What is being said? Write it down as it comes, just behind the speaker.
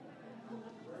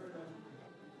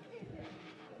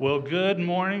Well, good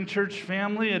morning, church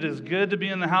family. It is good to be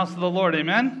in the house of the Lord.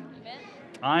 Amen? Amen.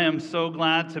 I am so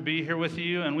glad to be here with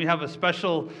you, and we have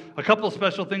a couple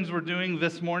special things we're doing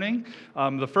this morning.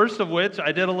 The first of which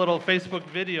I did a little Facebook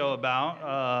video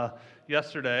about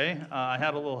yesterday. I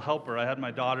had a little helper. I had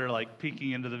my daughter peeking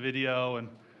into the video and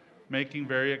making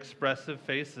very expressive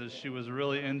faces. She was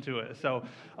really into it. So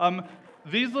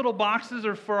these little boxes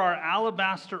are for our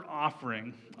alabaster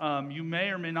offering. You may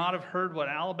or may not have heard what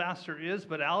alabaster is,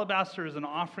 but alabaster is an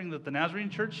offering that the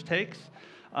Nazarene Church takes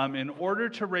in order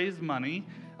to raise money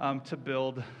to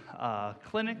build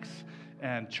clinics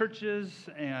and churches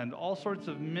and all sorts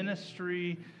of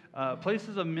ministry,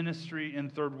 places of ministry in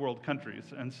third world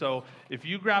countries. And so if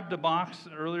you grabbed a box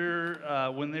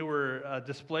earlier when they were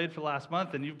displayed for last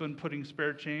month and you've been putting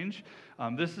spare change,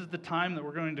 this is the time that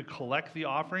we're going to collect the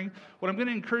offering. What I'm going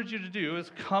to encourage you to do is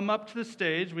come up to the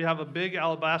stage. We have a big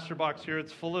alabaster box here.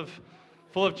 It's full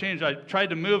of change. I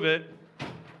tried to move it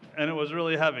and it was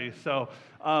really heavy. So,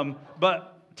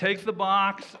 but take the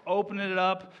box, open it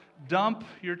up, dump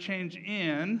your change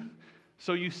in,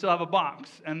 so you still have a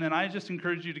box. And then I just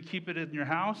encourage you to keep it in your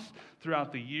house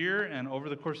throughout the year. And over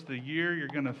the course of the year, you're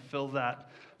going to fill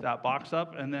that box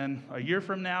up. And then a year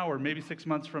from now, or maybe 6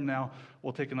 months from now,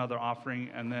 we'll take another offering.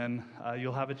 And then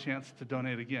you'll have a chance to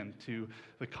donate again to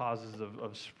the causes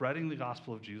of spreading the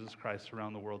gospel of Jesus Christ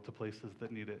around the world to places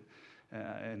that need it.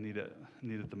 And need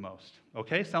it the most.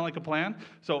 Okay, sound like a plan?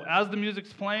 So as the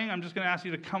music's playing, I'm just going to ask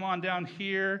you to come on down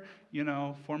here,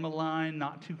 form a line,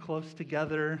 not too close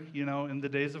together, in the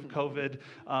days of COVID.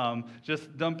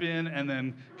 Just dump in and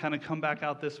then kind of come back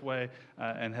out this way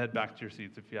and head back to your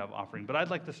seats if you have offering. But I'd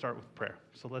like to start with prayer.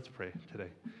 So let's pray today.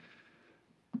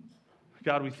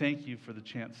 God, we thank you for the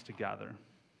chance to gather.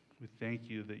 We thank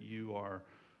you that you are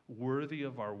worthy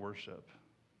of our worship.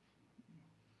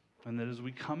 And that as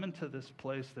we come into this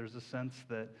place, there's a sense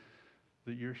that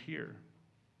you're here,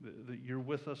 that you're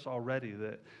with us already,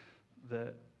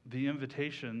 that the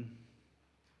invitation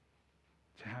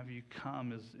to have you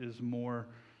come is more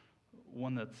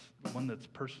one that's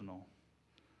personal,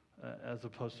 as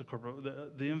opposed to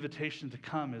corporate. The invitation to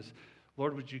come is,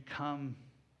 Lord, would you come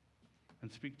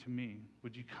and speak to me?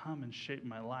 Would you come and shape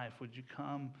my life? Would you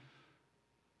come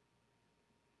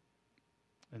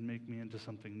and make me into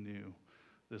something new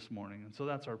this morning? And so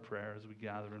that's our prayer as we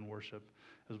gather and worship,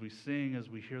 as we sing, as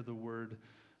we hear the word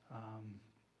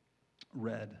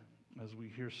read, as we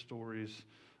hear stories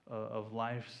of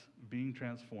lives being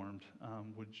transformed.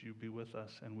 Would you be with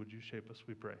us and would you shape us,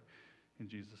 we pray. In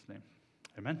Jesus' name,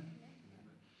 amen.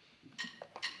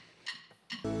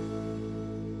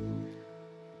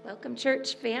 Welcome,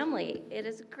 church family. It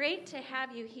is great to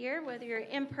have you here, whether you're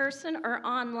in person or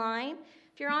online.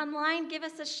 If you're online, give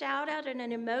us a shout out and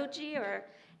an emoji or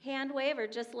hand wave, or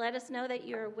just let us know that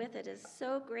you're with it. It is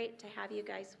so great to have you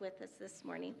guys with us this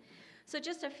morning. So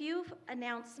just a few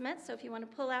announcements. So if you want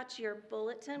to pull out your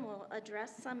bulletin, we'll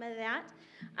address some of that.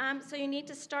 So you need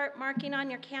to start marking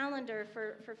on your calendar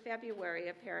for February,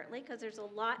 apparently, because there's a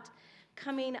lot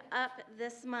coming up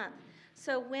this month.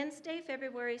 So Wednesday,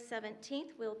 February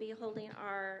 17th, we'll be holding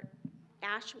our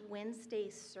Ash Wednesday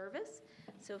service.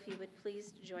 So if you would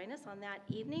please join us on that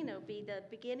evening. It'll be the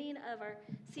beginning of our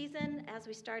season as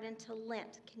we start into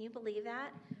Lent. Can you believe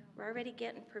that? We're already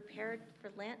getting prepared for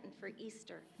Lent and for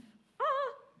Easter.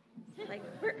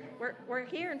 We're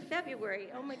here in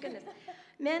February. Oh my goodness.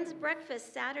 Men's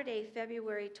breakfast Saturday,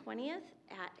 February 20th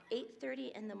at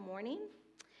 8:30 in the morning.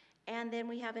 And then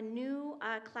we have a new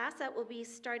class that will be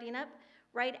starting up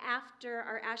right after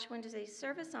our Ash Wednesday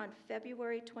service on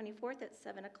February 24th at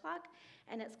 7 o'clock.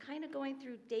 And it's kind of going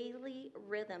through daily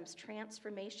rhythms,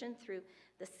 transformation through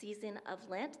the season of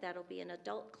Lent. That'll be an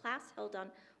adult class held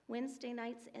on Wednesday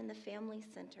nights in the Family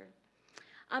Center.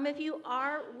 If you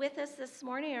are with us this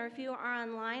morning, or if you are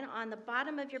online, on the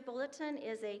bottom of your bulletin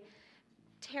is a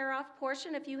tear-off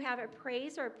portion. If you have a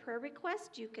praise or a prayer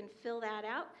request, you can fill that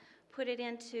out, put it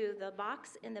into the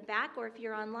box in the back, or if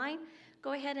you're online,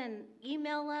 go ahead and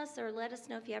email us or let us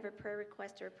know if you have a prayer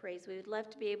request or a praise. We would love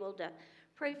to be able to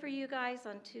pray for you guys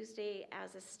on Tuesday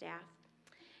as a staff.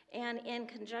 And in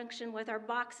conjunction with our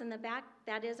box in the back,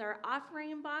 that is our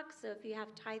offering box. So if you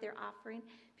have tithe or offering,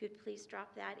 if you'd please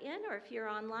drop that in. Or if you're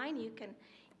online, you can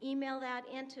email that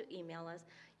in to email us.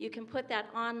 You can put that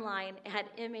online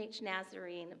at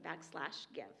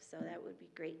mhnazarene.com/give. So that would be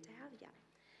great to have you.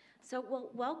 So, well,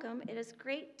 welcome. It is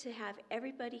great to have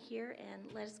everybody here,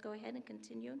 and let us go ahead and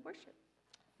continue in worship.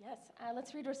 Yes,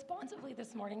 let's read responsively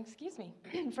this morning,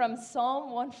 from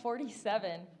Psalm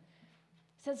 147.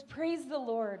 It says, "Praise the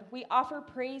Lord. We offer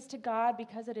praise to God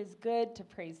because it is good to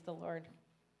praise the Lord."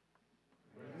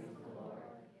 Praise the Lord.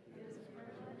 It is a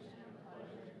privilege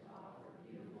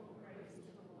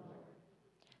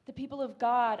The people of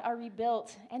God are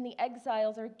rebuilt, and the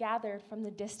exiles are gathered from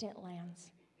the distant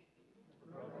lands.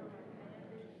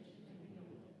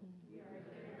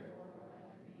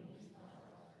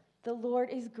 The Lord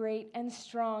is great and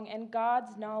strong, and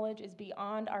God's knowledge is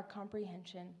beyond our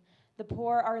comprehension. The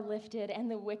poor are lifted,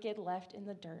 and the wicked left in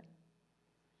the dirt.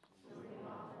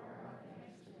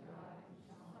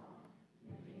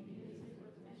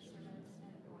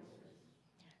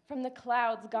 From the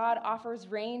clouds, God offers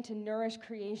rain to nourish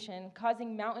creation,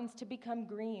 causing mountains to become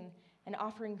green and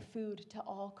offering food to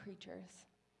all creatures.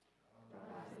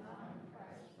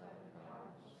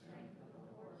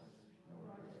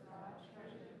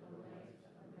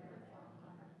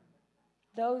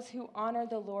 Those who honor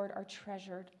the Lord are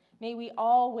treasured. May we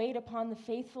all wait upon the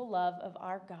faithful love of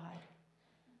our God.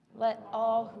 Let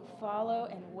all who follow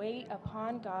and wait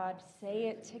upon God say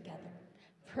it together.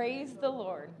 Praise the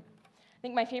Lord. I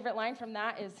think my favorite line from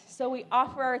that is, so we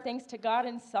offer our thanks to God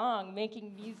in song,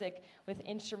 making music with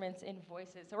instruments and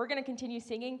voices. So we're going to continue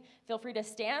singing. Feel free to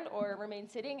stand or remain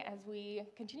sitting as we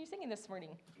continue singing this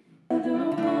morning.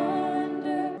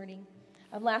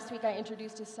 Last week I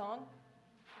introduced a song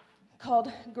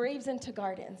called Graves into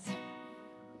Gardens.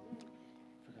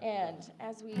 And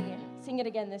as we sing it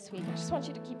again this week, I just want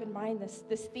you to keep in mind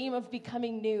this theme of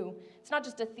becoming new. It's not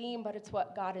just a theme, but it's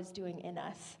what God is doing in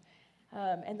us.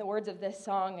 And the words of this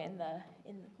song,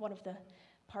 in one of the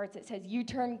parts, it says, you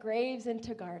turn graves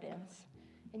into gardens,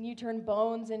 and you turn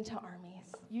bones into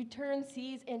armies. You turn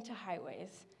seas into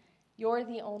highways. You're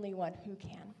the only one who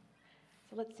can.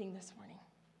 So let's sing this morning.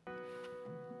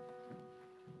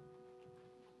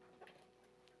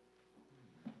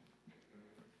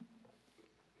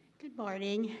 Good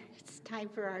morning. It's time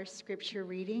for our scripture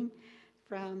reading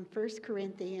from 1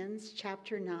 Corinthians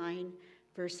chapter 9,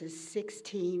 verses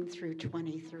 16 through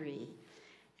 23.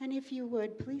 And if you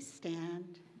would, please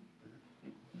stand.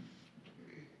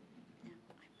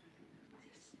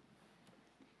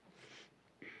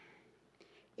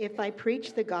 If I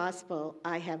preach the gospel,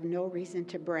 I have no reason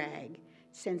to brag,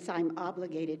 since I'm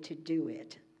obligated to do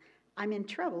it. I'm in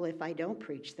trouble if I don't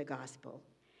preach the gospel.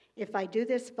 If I do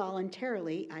this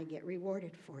voluntarily, I get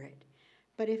rewarded for it.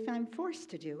 But if I'm forced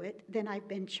to do it, then I've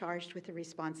been charged with a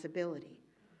responsibility.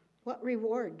 What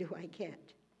reward do I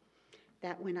get?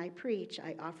 That when I preach,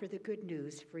 I offer the good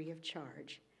news free of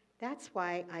charge. That's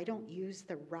why I don't use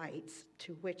the rights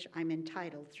to which I'm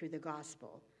entitled through the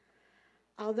gospel.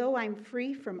 Although I'm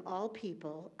free from all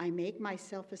people, I make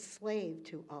myself a slave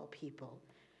to all people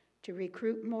to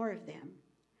recruit more of them.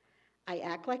 I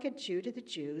act like a Jew to the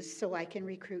Jews so I can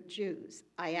recruit Jews.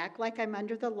 I act like I'm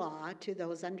under the law to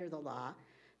those under the law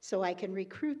so I can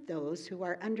recruit those who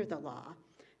are under the law,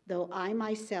 though I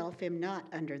myself am not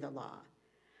under the law.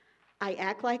 I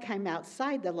act like I'm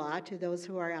outside the law to those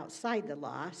who are outside the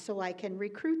law so I can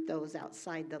recruit those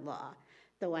outside the law,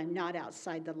 though I'm not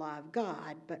outside the law of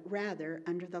God, but rather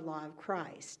under the law of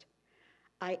Christ.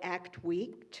 I act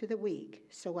weak to the weak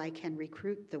so I can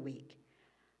recruit the weak.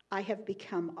 I have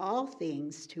become all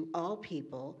things to all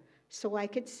people so I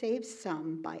could save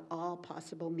some by all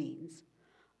possible means.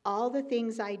 All the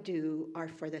things I do are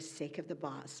for the sake of the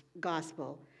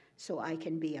gospel so I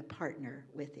can be a partner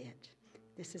with it.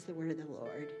 This is the word of the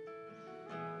Lord.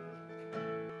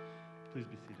 Please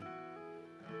be seated.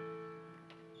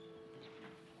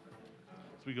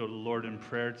 As we go to the Lord in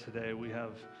prayer today, we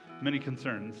have many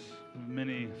concerns,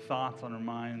 many thoughts on our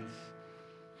minds,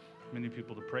 many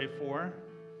people to pray for,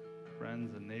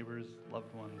 friends and neighbors,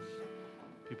 loved ones,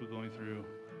 people going through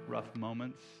rough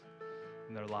moments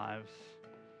in their lives.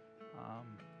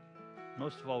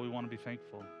 Most of all, we want to be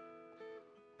thankful. We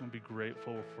want to be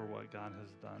grateful for what God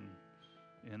has done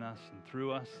in us and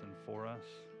through us and for us.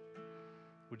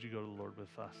 Would you go to the Lord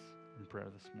with us in prayer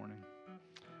this morning?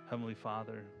 Heavenly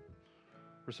Father,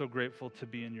 we're so grateful to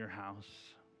be in your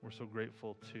house. We're so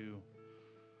grateful to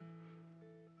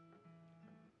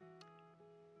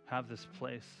have this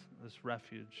place, this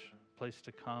refuge, a place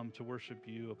to come to worship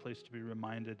you, a place to be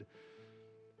reminded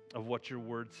of what your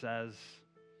word says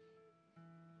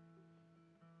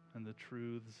and the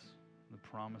truths, the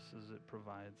promises it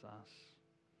provides us.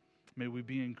 May we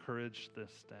be encouraged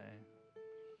this day.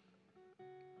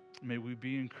 May we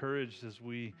be encouraged as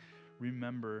we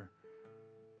remember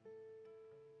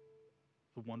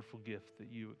the wonderful gift that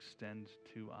you extend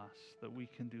to us, that we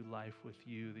can do life with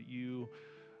you, that you,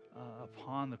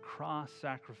 upon the cross,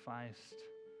 sacrificed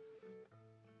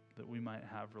that we might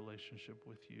have relationship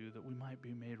with you, that we might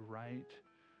be made right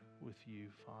with you,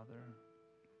 Father.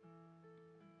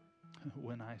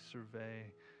 When I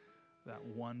survey that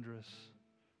wondrous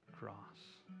cross,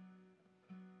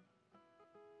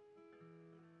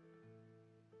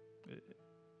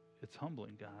 it's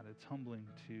humbling, God. It's humbling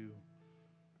to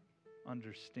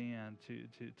understand,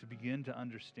 to begin to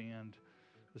understand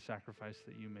the sacrifice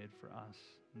that you made for us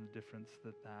and the difference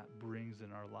that that brings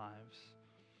in our lives.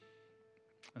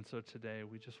 And so today,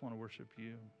 we just want to worship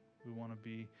you. We want to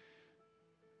be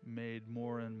made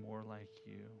more and more like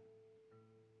you.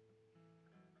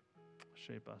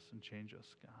 Shape us and change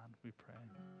us, God, we pray.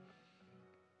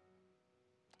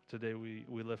 Today, we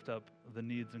lift up the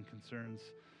needs and concerns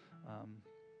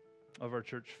of our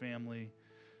church family,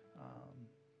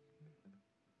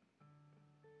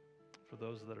 for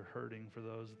those that are hurting, for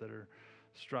those that are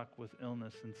struck with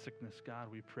illness and sickness. God,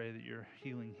 we pray that your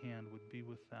healing hand would be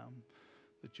with them,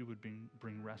 that you would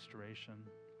bring restoration,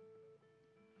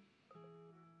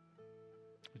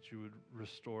 that you would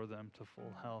restore them to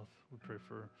full health. We pray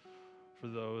for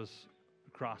those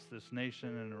across this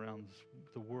nation and around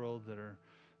the world that are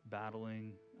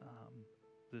battling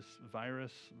this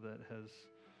virus that has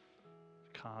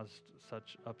caused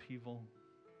such upheaval.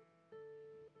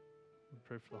 We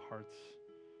pray for the hearts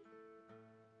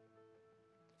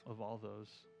of all those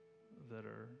that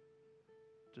are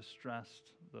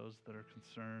distressed, those that are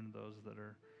concerned, those that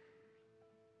are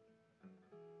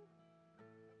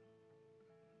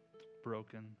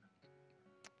broken.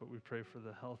 But we pray for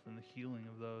the health and the healing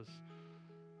of those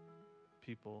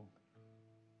people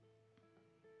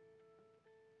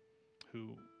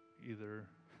who either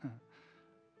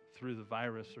through the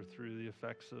virus or through the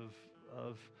effects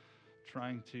of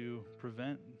trying to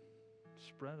prevent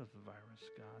spread of the virus,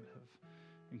 God, have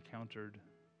encountered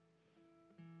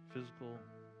physical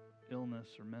illness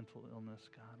or mental illness.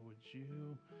 God, would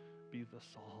you be the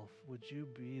salve? Would you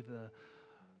be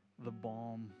the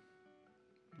balm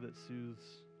that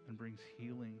soothes and brings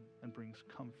healing and brings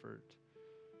comfort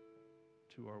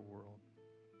to our world?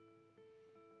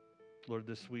 Lord,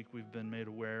 this week we've been made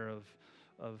aware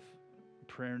of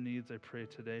prayer needs. I pray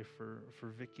today for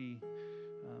Vicky.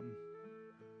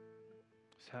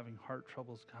 She's having heart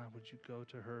troubles. God, would you go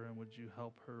to her and would you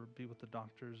help her be with the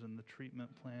doctors and the treatment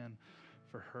plan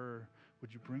for her?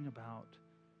 Would you bring about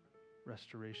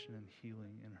restoration and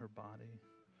healing in her body?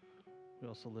 We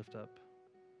also lift up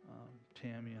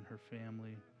Tammy and her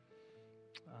family,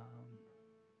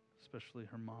 especially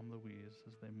her mom, Louise,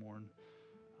 as they mourn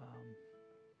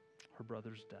her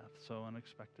brother's death, so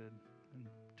unexpected and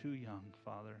too young.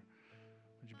 Father,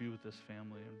 would you be with this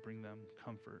family and bring them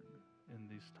comfort in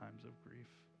these times of grief?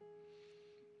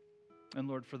 And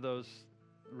Lord, for those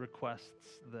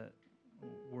requests that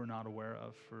we're not aware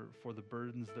of, for the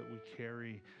burdens that we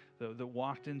carry, that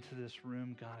walked into this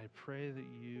room, God, I pray that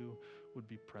you would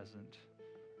be present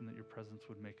and that your presence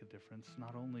would make a difference,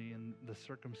 not only in the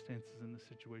circumstances and the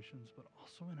situations, but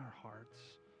also in our hearts.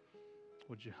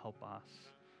 Would you help us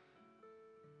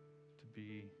to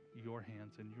be your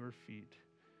hands and your feet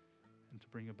and to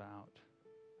bring about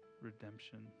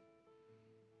redemption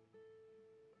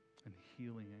and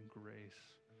healing and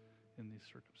grace in these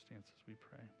circumstances, we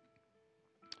pray.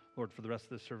 Lord, for the rest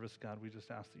of this service, God, we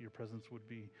just ask that your presence would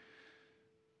be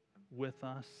with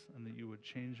us and that you would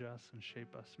change us and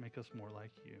shape us, make us more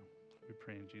like you. We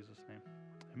pray in Jesus' name.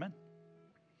 Amen.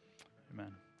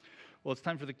 Amen. Well, it's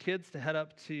time for the kids to head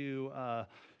up to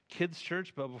kids'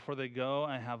 church, but before they go,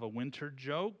 I have a winter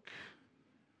joke.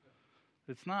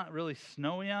 It's not really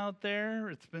snowy out there.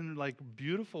 It's been like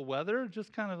beautiful weather,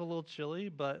 just kind of a little chilly,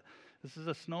 but this is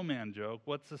a snowman joke.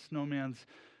 What's a snowman's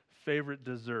favorite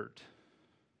dessert?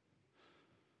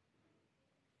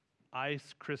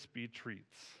 Ice Krispy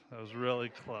treats. That was really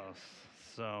close.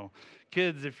 So,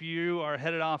 kids, if you are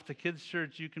headed off to kids'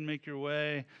 church, you can make your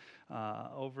way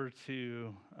over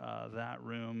to that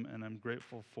room, and I'm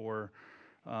grateful for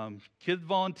kid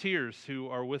volunteers who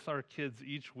are with our kids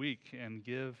each week and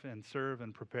give and serve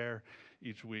and prepare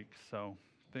each week. So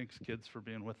thanks, kids, for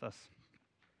being with us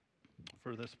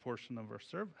for this portion of our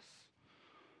service.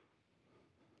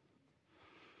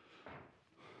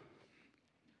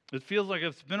 It feels like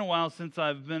it's been a while since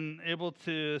I've been able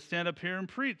to stand up here and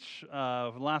preach.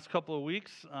 For the last couple of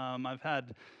weeks, I've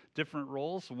had different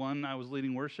roles. One, I was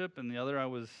leading worship, and the other, I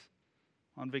was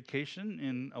on vacation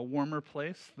in a warmer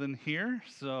place than here.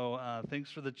 So thanks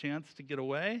for the chance to get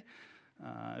away.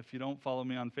 If you don't follow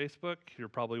me on Facebook, you're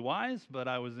probably wise, but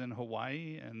I was in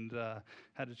Hawaii and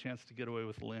had a chance to get away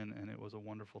with Lynn, and it was a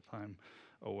wonderful time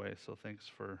away. So thanks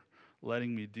for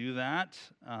letting me do that.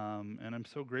 And I'm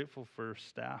so grateful for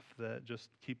staff that just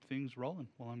keep things rolling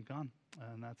while I'm gone.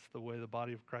 And that's the way the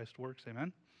body of Christ works.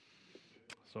 Amen?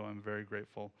 So I'm very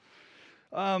grateful.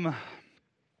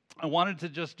 I wanted to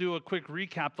just do a quick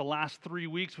recap. The last 3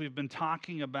 weeks, we've been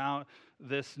talking about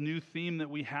this new theme that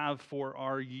we have for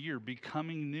our year,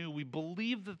 becoming new. We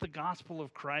believe that the gospel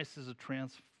of Christ is a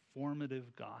transformative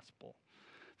gospel,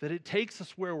 that it takes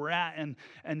us where we're at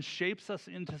and shapes us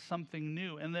into something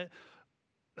new, and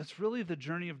that's really the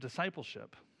journey of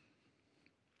discipleship.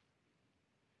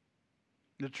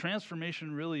 The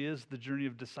transformation really is the journey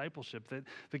of discipleship,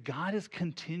 that God is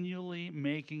continually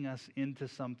making us into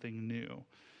something new.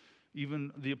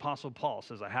 Even the Apostle Paul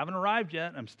says, I haven't arrived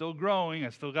yet. I'm still growing. I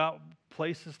still got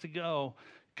places to go.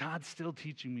 God's still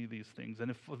teaching me these things. And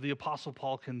if the Apostle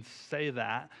Paul can say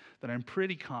that, then I'm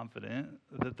pretty confident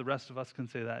that the rest of us can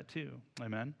say that too.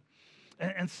 Amen?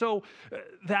 And so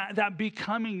that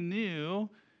becoming new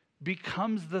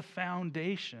becomes the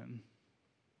foundation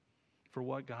for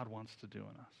what God wants to do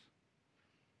in us.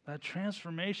 That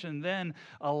transformation then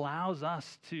allows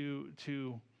us to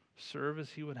serve as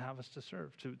he would have us to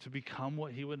serve, to become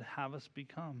what he would have us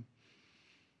become.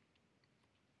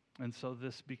 And so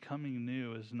this becoming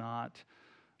new is not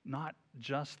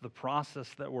just the process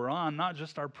that we're on, not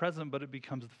just our present, but it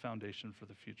becomes the foundation for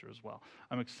the future as well.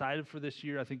 I'm excited for this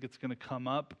year. I think it's going to come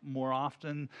up more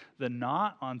often than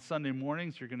not on Sunday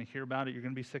mornings. You're going to hear about it. You're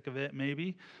going to be sick of it,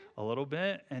 maybe a little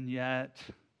bit, and yet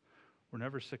we're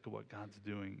never sick of what God's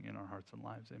doing in our hearts and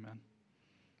lives. Amen.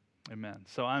 Amen.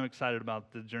 So I'm excited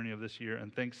about the journey of this year,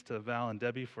 and thanks to Val and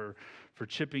Debbie for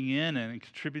chipping in and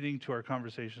contributing to our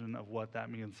conversation of what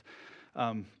that means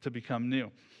to become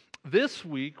new. This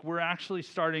week, we're actually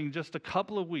starting just a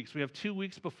couple of weeks. We have 2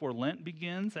 weeks before Lent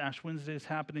begins. Ash Wednesday is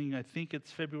happening, I think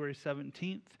it's February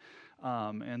 17th.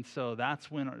 And so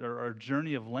that's when our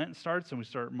journey of Lent starts, and we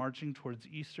start marching towards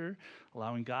Easter,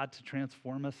 allowing God to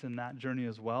transform us in that journey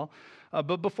as well.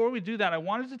 But before we do that, I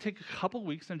wanted to take a couple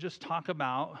weeks and just talk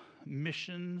about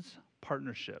missions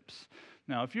partnerships.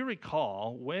 Now, if you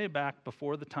recall, way back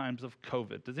before the times of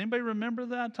COVID, does anybody remember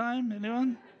that time?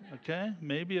 Anyone? Okay,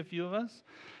 maybe a few of us.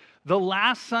 The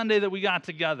last Sunday that we got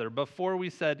together, before we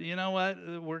said, you know what,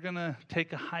 we're going to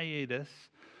take a hiatus,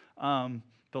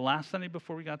 the last Sunday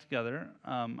before we got together,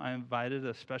 I invited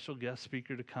a special guest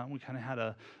speaker to come. We kind of had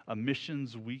a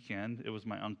missions weekend. It was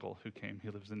my uncle who came. He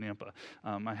lives in Nampa.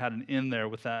 I had an in there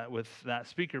with that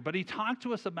speaker. But he talked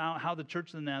to us about how the Church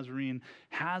of the Nazarene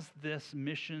has this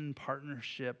mission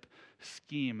partnership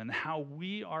scheme and how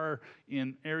we are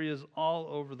in areas all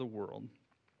over the world.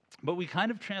 But we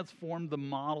kind of transformed the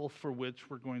model for which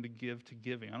we're going to give to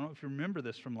giving. I don't know if you remember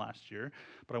this from last year,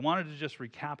 but I wanted to just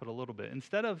recap it a little bit.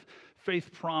 Instead of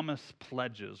faith promise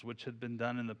pledges, which had been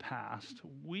done in the past,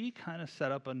 we kind of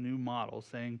set up a new model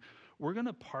saying we're going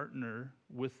to partner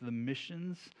with the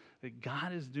missions that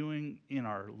God is doing in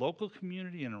our local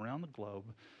community and around the globe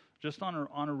just on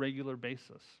a regular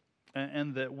basis.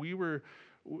 And that we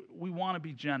want to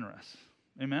be generous.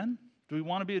 Amen? Do we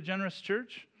want to be a generous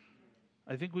church?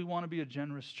 I think we want to be a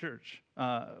generous church.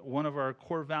 One of our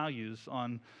core values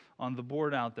on the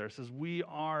board out there says we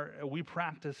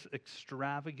practice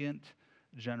extravagant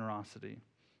generosity.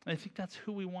 And I think that's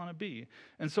who we want to be.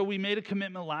 And so we made a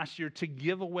commitment last year to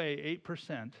give away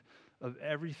 8% of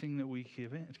everything that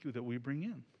we bring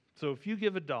in. So if you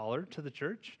give $1 to the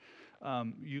church,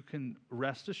 you can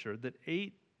rest assured that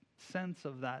 8 cents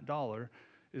of that dollar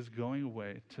is going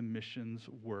away to missions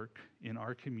work in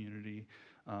our community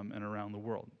and around the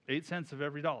world. 8 cents of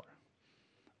every dollar.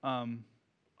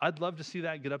 I'd love to see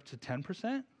that get up to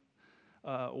 10%.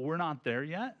 We're not there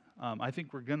yet. I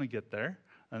think we're going to get there,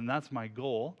 and that's my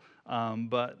goal.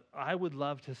 But I would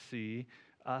love to see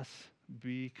us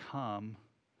become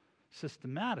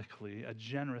systematically a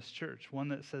generous church, one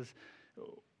that says,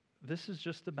 this is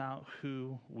just about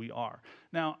who we are.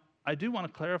 Now, I do want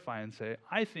to clarify and say,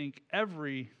 I think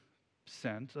every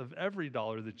cent of every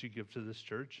dollar that you give to this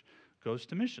church goes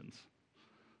to missions.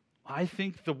 I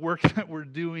think the work that we're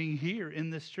doing here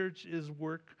in this church is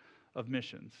work of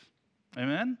missions.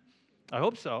 Amen? I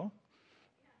hope so.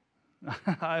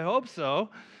 I hope so.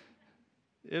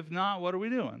 If not, what are we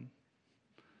doing?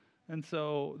 And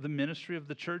so the ministry of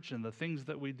the church and the things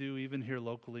that we do even here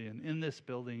locally and in this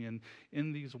building and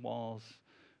in these walls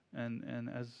and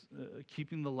as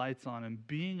keeping the lights on and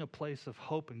being a place of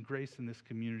hope and grace in this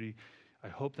community, I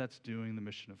hope that's doing the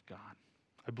mission of God.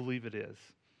 I believe it is.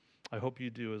 I hope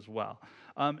you do as well.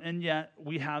 And yet,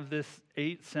 we have this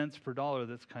 8 cents per dollar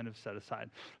that's kind of set aside.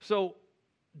 So,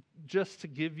 just to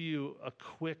give you a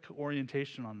quick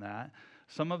orientation on that,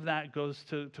 some of that goes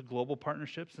to global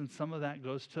partnerships, and some of that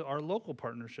goes to our local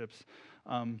partnerships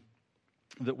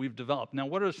that we've developed. Now,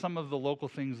 what are some of the local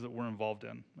things that we're involved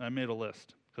in? I made a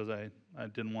list, because I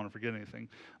didn't want to forget anything.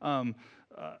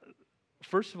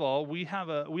 first of all, we have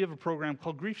a program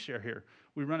called Grief Share here.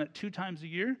 We run it 2 times a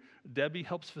year. Debbie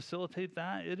helps facilitate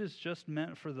that. It is just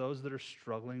meant for those that are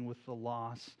struggling with the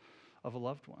loss of a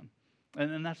loved one.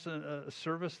 And that's a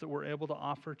service that we're able to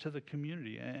offer to the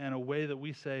community, and a way that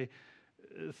we say,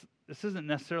 this isn't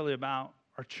necessarily about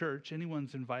our church.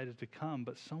 Anyone's invited to come,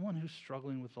 but someone who's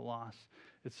struggling with the loss,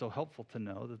 it's so helpful to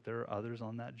know that there are others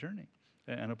on that journey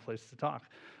and a place to talk.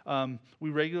 We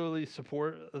regularly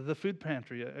support the food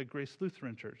pantry at Grace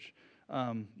Lutheran Church.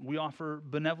 We offer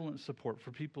benevolent support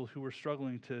for people who are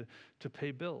struggling to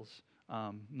pay bills,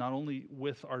 not only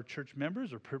with our church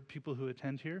members or people who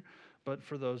attend here, but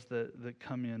for those that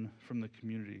come in from the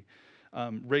community.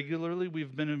 Regularly,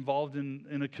 we've been involved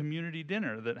in a community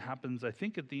dinner that happens, I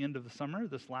think, at the end of the summer.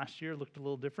 This last year looked a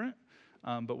little different,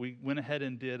 but we went ahead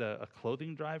and did a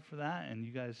clothing drive for that, and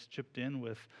you guys chipped in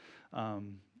with,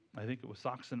 I think it was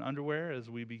socks and underwear as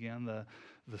we began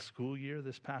the school year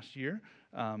this past year.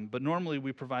 But normally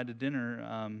we provide a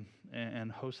dinner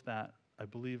and host that, I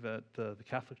believe, at the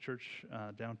Catholic Church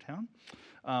downtown.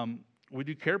 We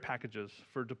do care packages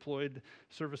for deployed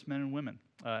servicemen and women.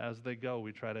 As they go,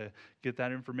 we try to get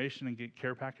that information and get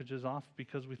care packages off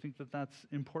because we think that that's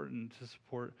important to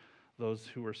support those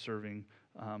who are serving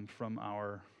from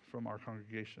our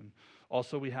congregation.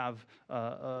 Also, we have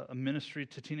a ministry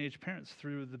to teenage parents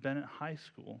through the Bennett High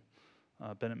School,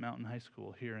 Bennett Mountain High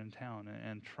School here in town,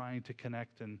 and trying to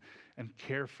connect and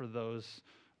care for those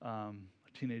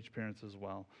teenage parents as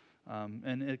well.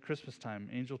 And at Christmas time,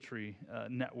 Angel Tree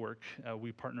Network,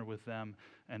 we partner with them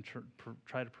and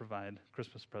try to provide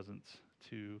Christmas presents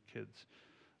to kids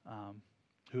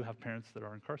who have parents that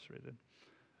are incarcerated.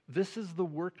 This is the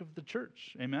work of the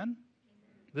church, amen?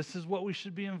 This is what we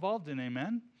should be involved in,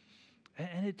 amen?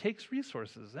 And it takes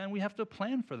resources, and we have to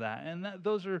plan for that. And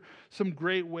those are some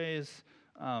great ways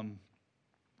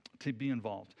to be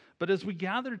involved. But as we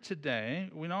gather today,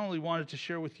 we not only wanted to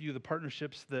share with you the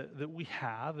partnerships that we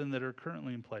have and that are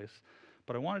currently in place,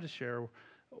 but I wanted to share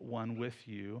one with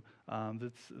you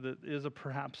that is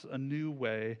perhaps a new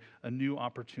way, a new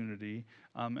opportunity,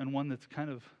 and one that's kind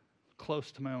of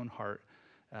close to my own heart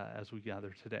as we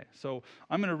gather today. So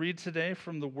I'm going to read today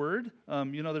from the Word.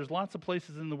 There's lots of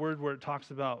places in the Word where it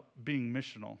talks about being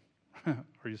missional.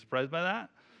 Are you surprised by that?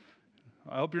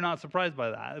 I hope you're not surprised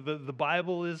by that. The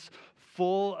Bible is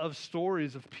full of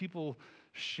stories of people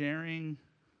sharing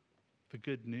the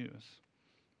good news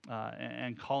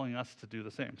and calling us to do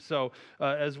the same. So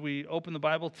as we open the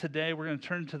Bible today, we're going to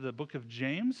turn to the book of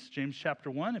James, James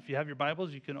chapter 1. If you have your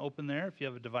Bibles, you can open there. If you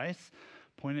have a device,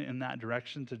 point it in that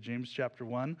direction to James chapter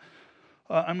 1.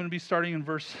 I'm going to be starting in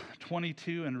verse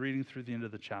 22 and reading through the end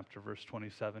of the chapter, verse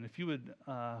 27. If you would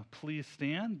please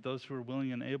stand, those who are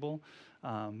willing and able,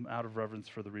 out of reverence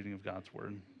for the reading of God's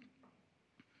word.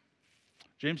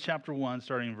 James chapter 1,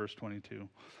 starting in verse 22.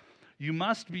 You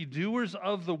must be doers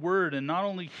of the word and not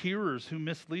only hearers who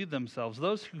mislead themselves.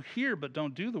 Those who hear but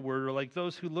don't do the word are like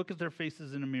those who look at their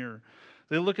faces in a mirror.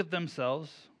 They look at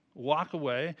themselves, walk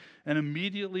away, and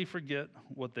immediately forget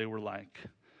what they were like.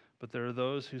 But there are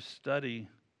those who study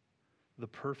the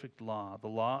perfect law, the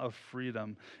law of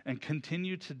freedom, and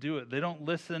continue to do it. They don't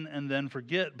listen and then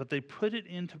forget, but they put it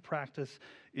into practice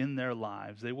in their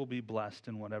lives. They will be blessed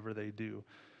in whatever they do.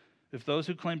 If those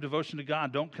who claim devotion to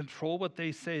God don't control what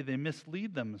they say, they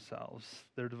mislead themselves.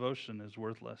 Their devotion is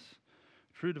worthless.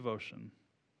 True devotion,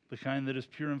 the kind that is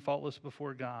pure and faultless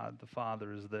before God, the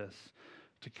Father, is this: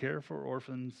 to care for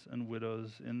orphans and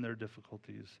widows in their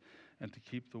difficulties and to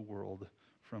keep the world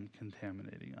from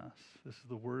contaminating us. This is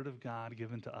the word of God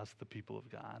given to us, the people of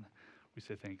God. We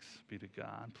say thanks be to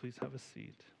God. Please have a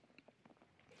seat.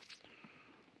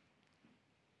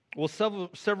 Well,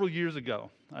 several years ago,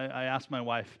 I asked my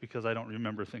wife because I don't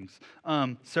remember things.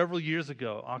 Several years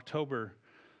ago, October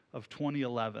of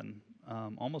 2011,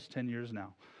 almost 10 years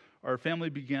now, our family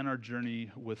began our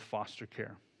journey with foster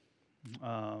care.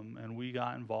 And we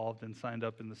got involved and signed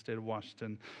up in the state of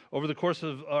Washington. Over the course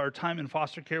of our time in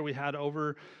foster care, we had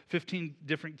over 15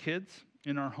 different kids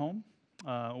in our home.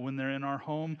 When they're in our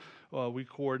home, we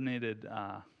coordinated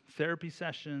therapy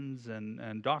sessions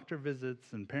and doctor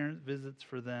visits and parent visits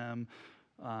for them.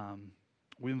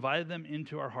 We invited them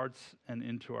into our hearts and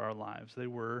into our lives. They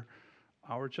were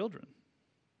our children.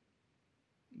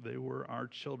 They were our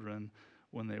children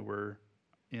when they were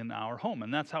in our home.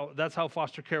 And that's how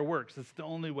foster care works. It's the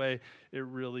only way it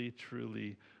really,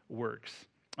 truly works.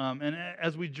 And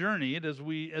as we journeyed, as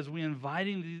we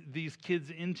inviting these kids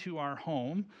into our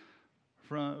home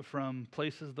from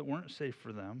places that weren't safe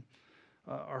for them,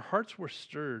 our hearts were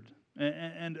stirred,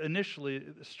 and initially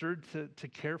stirred to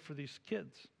care for these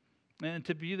kids and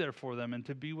to be there for them and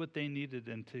to be what they needed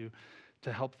and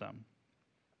to help them.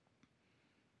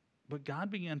 But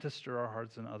God began to stir our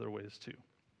hearts in other ways too.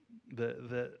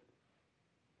 That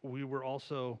we were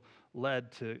also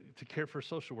led to care for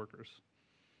social workers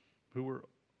who were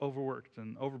overworked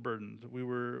and overburdened. We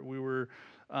were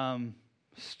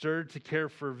stirred to care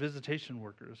for visitation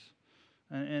workers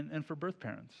and for birth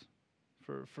parents,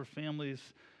 for families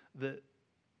that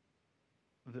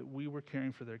we were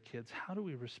caring for their kids. How do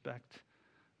we respect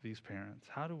these parents?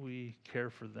 How do we care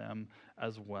for them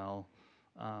as well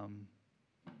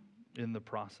in the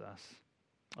process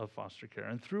of foster care?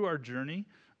 And through our journey,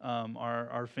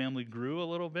 our family grew a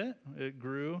little bit. It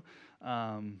grew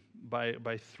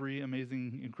by three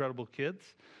amazing, incredible kids,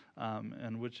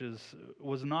 and which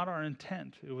was not our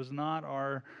intent. It was not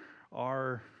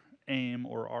our aim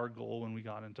or our goal when we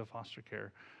got into foster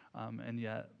care, and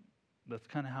yet that's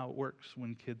kind of how it works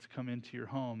when kids come into your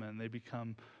home and they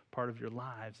become part of your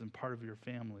lives and part of your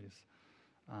families.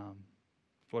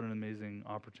 What an amazing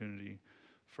opportunity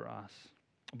for us.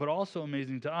 But also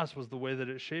amazing to us was the way that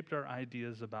it shaped our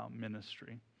ideas about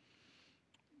ministry.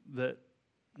 That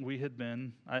we had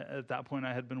been, at that point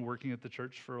I had been working at the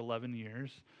church for 11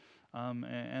 years,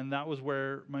 and that was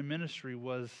where my ministry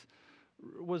was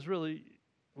really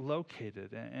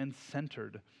located and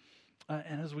centered.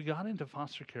 And as we got into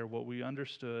foster care, what we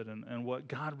understood and what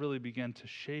God really began to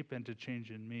shape and to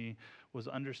change in me was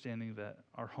understanding that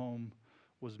our home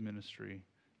was ministry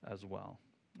as well.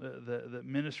 That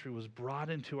ministry was brought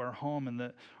into our home, and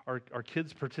that our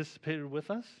kids participated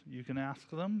with us. You can ask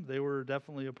them. They were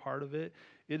definitely a part of it.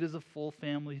 It is a full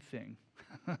family thing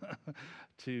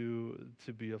to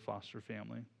be a foster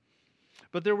family.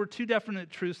 But there were two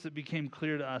definite truths that became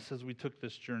clear to us as we took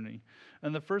this journey.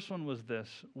 And the first one was this: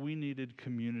 we needed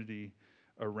community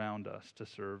around us to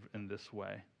serve in this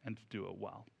way and to do it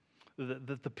well.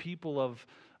 That the people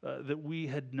that we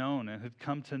had known and had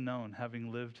come to know,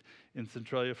 having lived in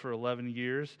Centralia for 11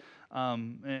 years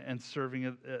and serving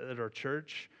at our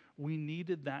church, we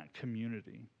needed that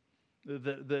community.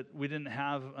 That we didn't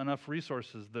have enough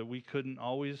resources, that we couldn't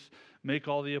always make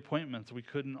all the appointments, we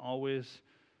couldn't always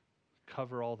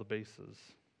cover all the bases.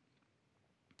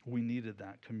 We needed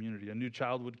that community. A new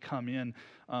child would come in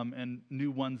and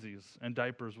new onesies and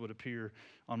diapers would appear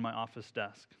on my office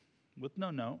desk with no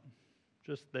note,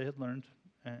 just they had learned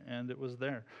and it was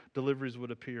there. Deliveries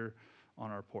would appear on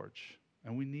our porch,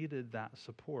 and we needed that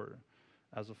support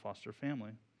as a foster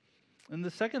family. And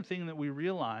the second thing that we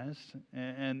realized,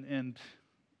 and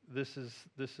this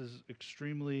is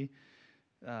extremely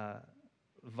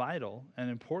vital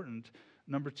and important,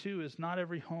 number two, is not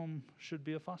every home should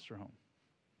be a foster home.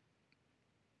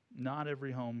 Not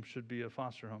every home should be a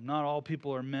foster home. Not all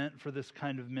people are meant for this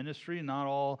kind of ministry. Not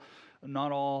all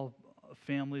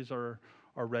families are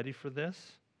ready for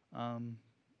this, and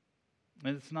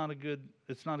it's not a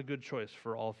good choice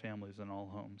for all families and all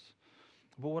homes.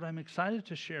 But what I'm excited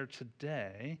to share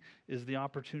today is the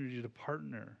opportunity to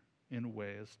partner in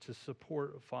ways to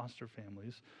support foster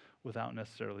families without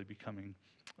necessarily becoming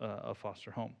a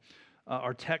foster home.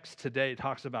 Our text today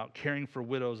talks about caring for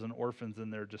widows and orphans in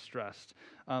their distress.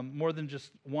 More than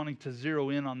just wanting to zero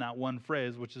in on that one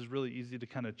phrase, which is really easy to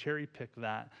kind of cherry pick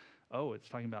that. Oh, it's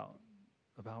talking about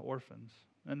orphans.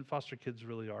 And foster kids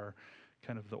really are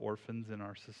kind of the orphans in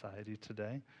our society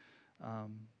today.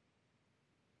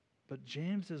 But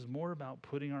James is more about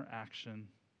putting our action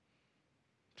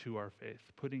to our faith,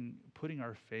 putting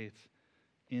our faith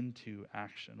into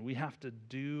action. We have to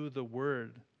do the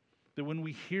word. That when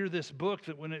we hear this book,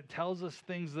 that when it tells us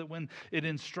things, that when it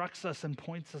instructs us and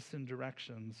points us in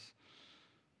directions,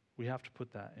 we have to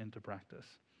put that into practice.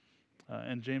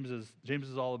 And James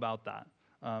is all about that.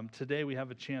 Today we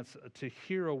have a chance to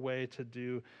hear a way to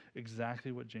do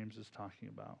exactly what James is talking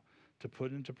about, to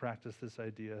put into practice this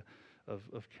idea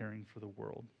of caring for the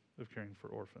world, of caring for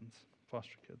orphans,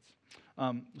 foster kids.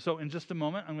 So in just a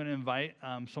moment, I'm going to invite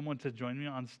someone to join me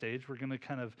on stage. We're going to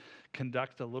kind of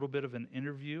conduct a little bit of an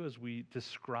interview as we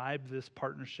describe this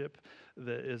partnership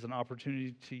that is an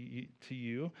opportunity to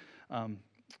you.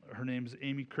 Her name's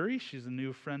Amy Curry. She's a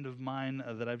new friend of mine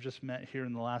that I've just met here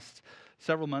in the last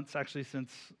several months, actually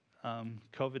since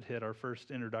COVID hit. Our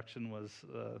first introduction was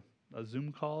a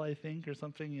Zoom call, I think, or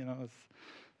something. You know, it's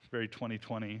very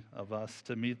 2020 of us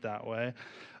to meet that way.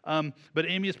 But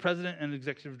Amy is president and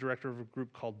executive director of a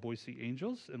group called Boise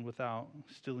Angels. And without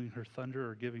stealing her thunder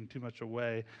or giving too much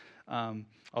away,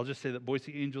 I'll just say that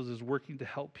Boise Angels is working to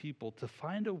help people to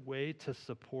find a way to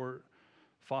support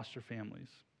foster families.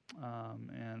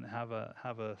 And have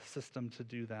a system to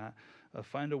do that.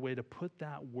 Find a way to put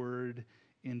that word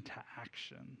into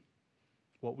action.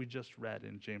 What we just read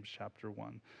in James chapter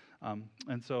 1.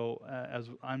 And so as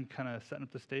I'm kind of setting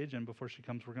up the stage, and before she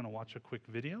comes, we're going to watch a quick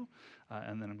video,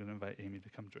 and then I'm going to invite Amy to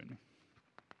come join me.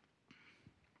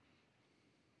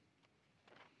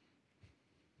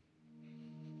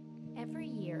 Every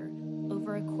year,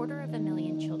 over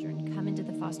 250,000 children come into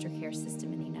the foster care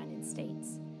system in the United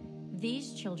States.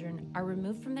 These children are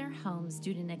removed from their homes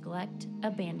due to neglect,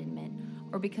 abandonment,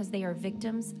 or because they are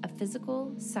victims of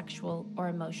physical, sexual, or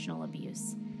emotional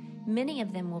abuse. Many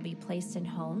of them will be placed in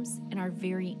homes in our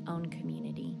very own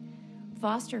community.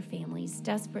 Foster families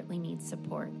desperately need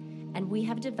support, and we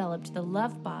have developed the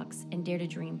Love Box and Dare to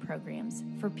Dream programs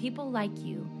for people like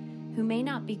you who may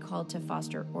not be called to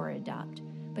foster or adopt,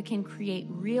 but can create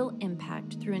real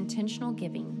impact through intentional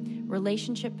giving,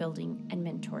 relationship building, and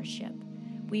mentorship.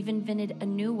 We've invented a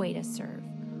new way to serve,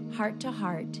 heart to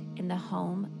heart in the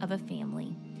home of a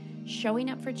family, showing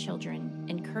up for children,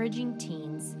 encouraging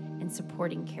teens, and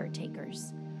supporting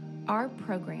caretakers. Our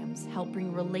programs help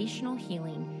bring relational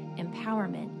healing,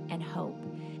 empowerment, and hope,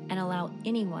 and allow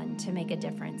anyone to make a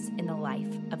difference in the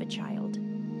life of a child.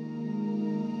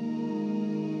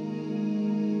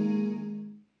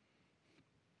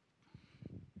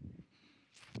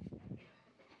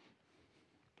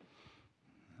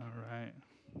 All right.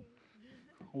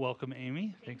 Welcome,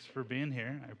 Amy. Thanks for being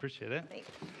here. I appreciate it.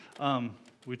 Thanks.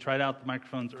 We tried out the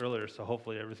microphones earlier, so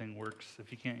hopefully everything works.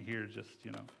 If you can't hear, just,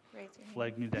 Raise your hand.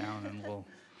 flag me down and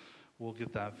we'll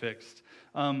get that fixed.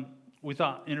 We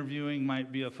thought interviewing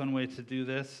might be a fun way to do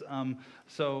this.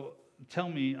 So tell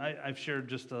me, I've shared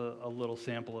just a little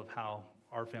sample of how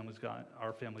our family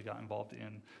got involved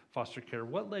in foster care.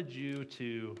 What led you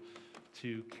to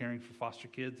caring for foster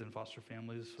kids and foster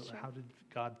families? Sure. How did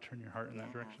God turn your heart in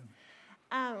that direction?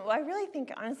 Well, I really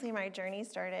think, honestly, my journey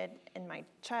started in my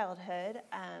childhood.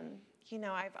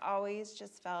 I've always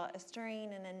just felt a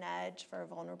stirring and a nudge for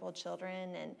vulnerable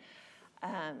children, and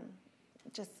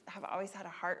just have always had a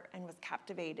heart and was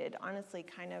captivated, honestly,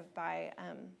 kind of by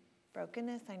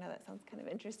brokenness. I know that sounds kind of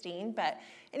interesting, but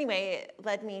anyway, it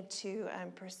led me to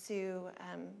pursue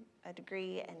a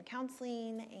degree in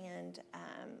counseling, and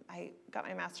I got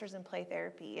my master's in play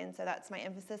therapy, and so that's my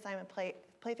emphasis. I'm a play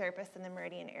therapist in the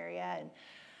Meridian area,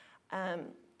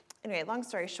 and anyway, long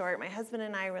story short, my husband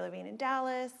and I were living in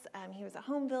Dallas. He was a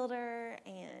home builder,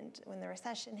 and when the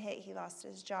recession hit, he lost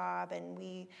his job, and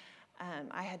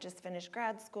I had just finished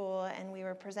grad school, and we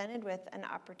were presented with an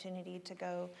opportunity to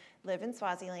go live in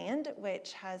Swaziland,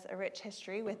 which has a rich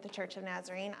history with the Church of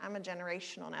Nazarene. I'm a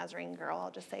generational Nazarene girl,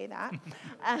 I'll just say that.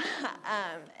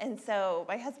 And so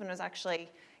my husband was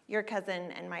actually your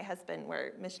cousin, and my husband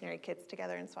were missionary kids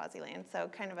together in Swaziland, so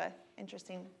kind of a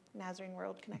interesting Nazarene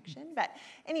world connection. But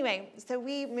anyway, so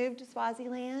we moved to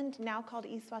Swaziland, now called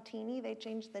Eswatini. They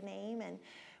changed the name, and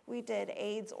we did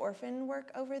AIDS orphan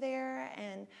work over there,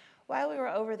 and while we were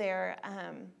over there,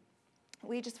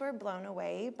 we just were blown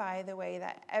away by the way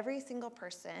that every single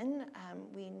person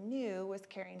we knew was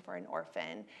caring for an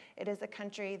orphan. It is a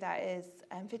country that is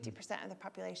 50% of the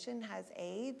population has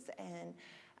AIDS,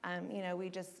 and we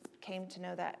just came to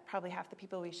know that probably half the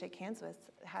people we shake hands with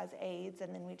has AIDS,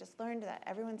 and then we just learned that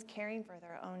everyone's caring for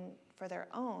their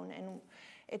own, and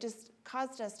it just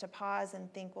caused us to pause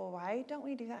and think, well, why don't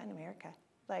we do that in America?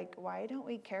 Like, why don't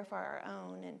we care for our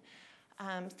own? And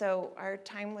so our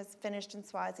time was finished in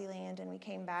Swaziland, and we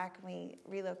came back, and we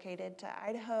relocated to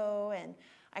Idaho, and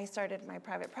I started my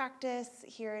private practice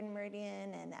here in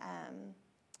Meridian, and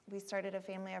we started a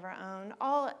family of our own,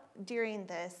 all during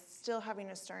this, still having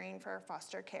a stirring for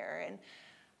foster care.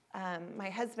 And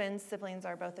my husband's siblings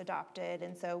are both adopted,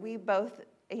 and so we both,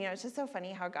 it's just so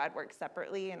funny how God works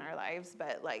separately in our lives,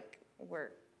 but we're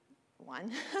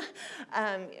one.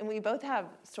 And we both have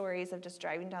stories of just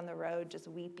driving down the road, just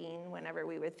weeping whenever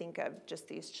we would think of just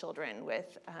these children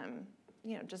with,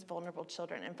 just vulnerable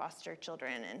children and foster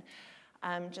children.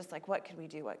 And just what could we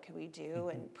do? What could we do?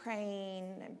 And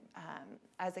praying, and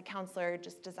as a counselor,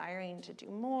 just desiring to do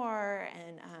more.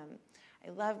 And I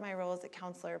love my role as a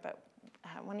counselor, but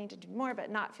wanting to do more,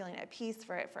 but not feeling at peace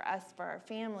for it, for us, for our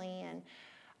family. And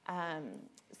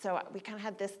so we kind of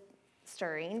had this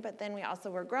stirring, but then we also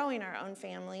were growing our own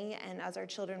family, and as our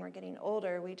children were getting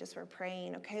older, we just were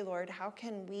praying, okay, Lord, how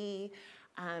can we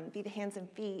be the hands and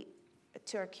feet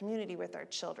to our community with our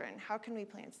children? How can we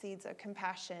plant seeds of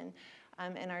compassion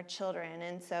in our children?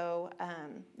 And so,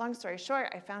 long story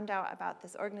short, I found out about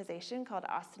this organization called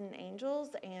Austin Angels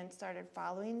and started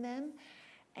following them,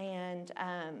 and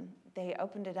they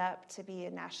opened it up to be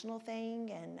a national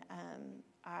thing, and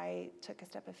I took a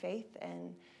step of faith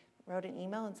and wrote an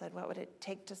email and said, what would it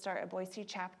take to start a Boise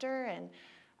chapter? And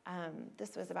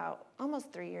this was about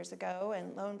almost 3 years ago,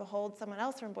 and lo and behold, someone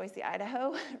else from Boise,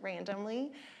 Idaho,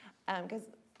 randomly because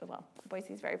well,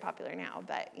 Boise's very popular now,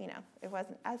 but it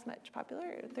wasn't as much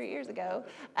popular 3 years ago.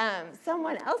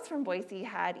 Someone else from Boise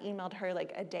had emailed her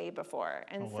like a day before,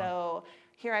 and so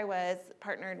here I was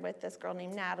partnered with this girl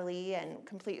named Natalie and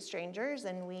complete strangers,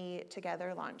 and we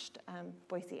together launched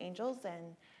Boise Angels,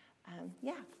 and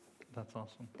yeah. That's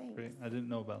awesome. Thanks. Great. I didn't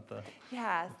know about the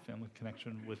family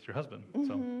connection with your husband,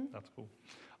 so that's cool.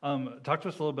 Talk to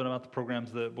us a little bit about the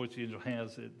programs that Boise Angel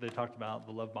has. They talked about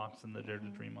the Love Box and the Dare to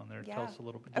Dream on there. Yeah. Tell us a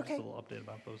little bit, give us a little update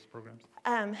about those programs.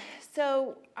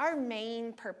 So our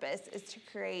main purpose is to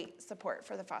create support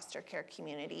for the foster care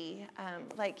community.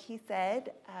 Like he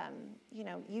said,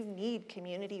 you need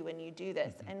community when you do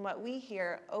this. And what we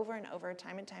hear over and over,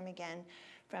 time and time again,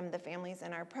 from the families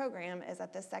in our program is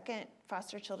that the second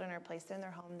foster children are placed in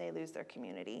their home, they lose their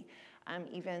community.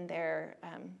 Even their,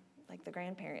 like the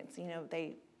grandparents,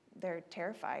 they're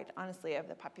terrified, honestly, of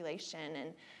the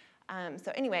population. And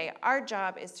so anyway, our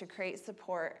job is to create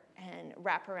support and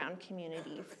wraparound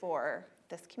community for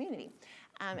this community.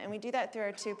 And we do that through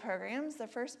our 2 programs. The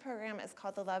first program is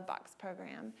called the Love Box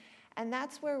program. And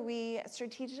that's where we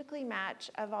strategically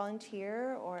match a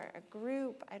volunteer or a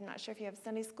group. I'm not sure if you have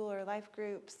Sunday school or life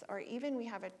groups, or even we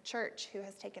have a church who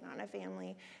has taken on a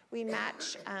family. We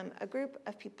match a group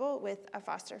of people with a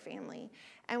foster family.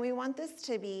 And we want this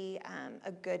to be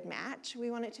a good match.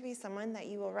 We want it to be someone that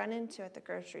you will run into at the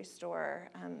grocery store,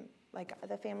 like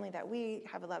the family that we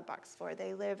have a Love Box for.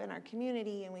 They live in our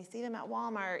community, and we see them at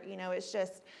Walmart. It's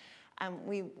just,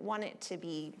 we want it to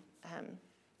be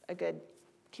a good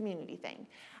community thing.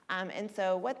 And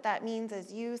so what that means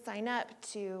is you sign up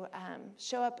to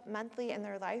show up monthly in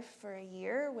their life for a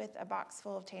year with a box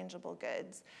full of tangible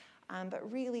goods. But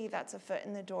really, that's a foot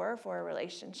in the door for a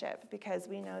relationship, because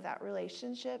we know that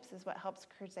relationships is what helps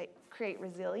create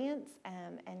resilience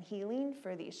and healing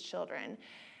for these children.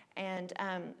 And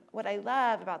what I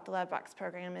love about the Love Box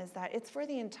program is that it's for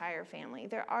the entire family.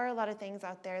 There are a lot of things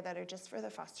out there that are just for the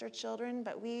foster children,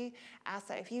 but we ask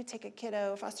that if you take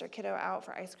a foster kiddo out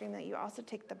for ice cream, that you also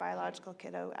take the biological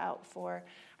kiddo out for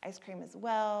ice cream as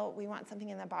well. We want something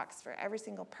in the box for every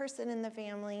single person in the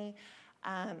family.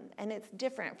 And it's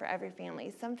different for every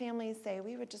family. Some families say,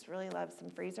 we would just really love some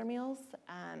freezer meals.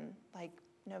 Like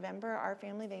November, our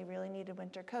family, they really needed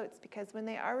winter coats, because when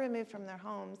they are removed from their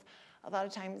homes, a lot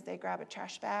of times they grab a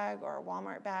trash bag or a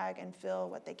Walmart bag and fill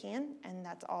what they can, and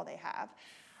that's all they have.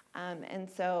 And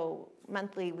so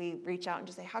monthly we reach out and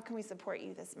just say, how can we support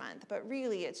you this month? But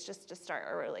really it's just to start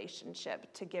a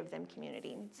relationship, to give them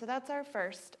community. So that's our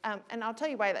first, and I'll tell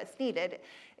you why that's needed,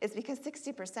 is because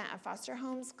 60% of foster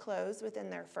homes close within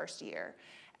their first year.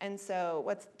 And so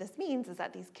what this means is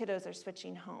that these kiddos are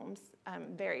switching homes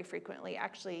very frequently.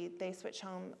 Actually, they switch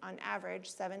home on average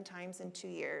 7 times in 2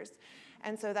 years.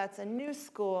 And so that's a new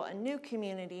school, a new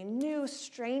community, new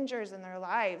strangers in their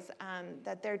lives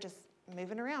that they're just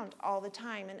moving around all the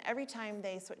time. And every time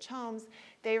they switch homes,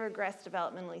 they regress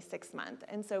developmentally 6 months.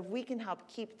 And so if we can help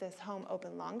keep this home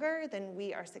open longer, then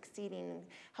we are succeeding in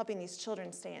helping these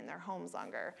children stay in their homes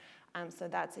longer. So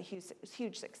that's a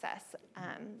huge success.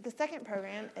 The second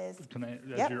program is... Can I,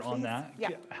 as you're on that,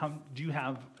 yeah. Do you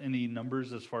have any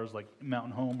numbers as far as like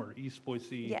Mountain Home or East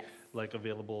Boise, yes. like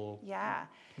available? Yeah.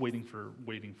 Waiting for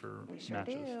we sure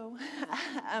matches? Do.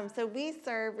 So we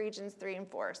serve regions 3 and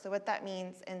 4. So what that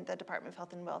means in the Department of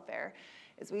Health and Welfare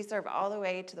is we serve all the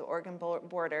way to the Oregon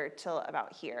border till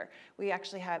about here. We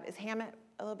actually have, is Hammett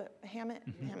a little bit, Hammett?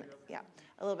 Yeah,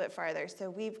 a little bit farther. So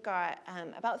we've got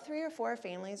about 3 or 4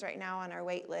 families right now on our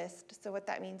wait list. So what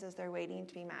that means is they're waiting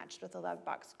to be matched with a Love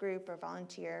Box group or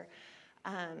volunteer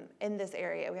in this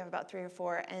area. We have about 3 or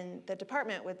 4, and the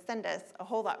department would send us a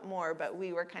whole lot more, but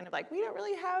we were kind of like, we don't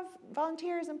really have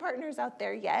volunteers and partners out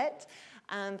there yet,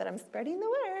 but I'm spreading the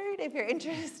word if you're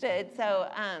interested. So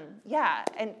yeah,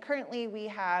 and currently we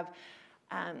have,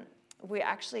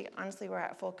 honestly, we're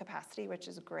at full capacity, which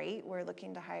is great. We're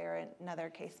looking to hire another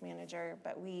case manager,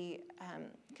 but we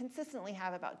consistently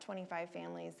have about 25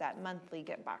 families that monthly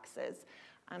get boxes.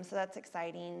 So that's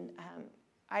exciting.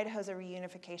 Idaho's a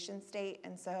reunification state,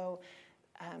 and so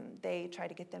they try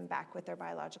to get them back with their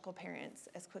biological parents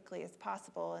as quickly as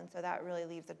possible, and so that really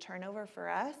leaves a turnover for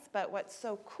us. But what's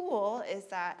so cool is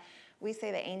that we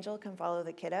say the angel can follow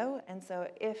the kiddo, and so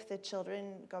if the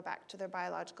children go back to their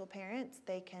biological parents,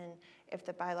 they can, if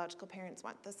the biological parents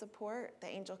want the support, the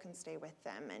angel can stay with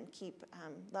them and keep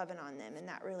loving on them in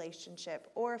that relationship.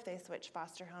 Or if they switch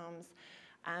foster homes,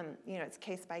 it's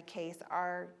case by case.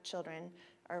 Our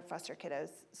foster kiddos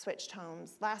switched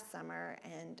homes last summer,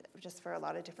 and just for a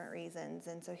lot of different reasons.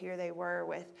 And so here they were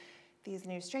with these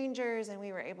new strangers, and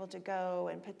we were able to go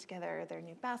and put together their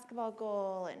new basketball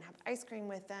goal and have ice cream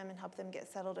with them and help them get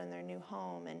settled in their new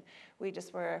home. And we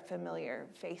just were a familiar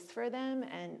face for them,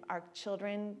 and our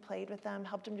children played with them,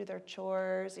 helped them do their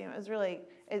chores. It was really,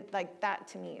 like that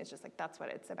to me is just like, that's what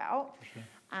it's about. Sure.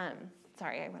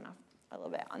 Sorry, I went off a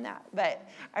little bit on that. But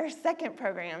our second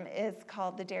program is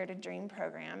called the Dare to Dream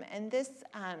program. And this,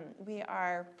 we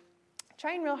are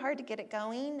trying real hard to get it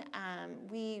going.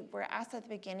 We were asked at the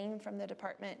beginning from the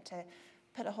department to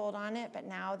put a hold on it, but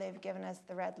now they've given us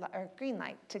the green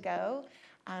light to go.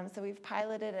 So we've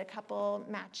piloted a couple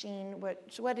matching,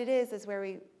 what it is where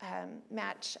we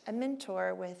match a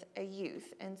mentor with a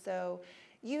youth. And so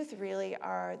youth really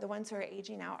are the ones who are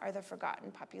aging out, are the forgotten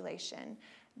population.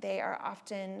 They are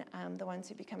often the ones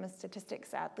who become a statistic,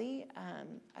 sadly.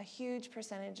 A huge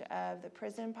percentage of the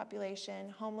prison population,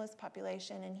 homeless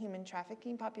population, and human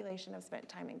trafficking population have spent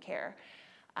time in care.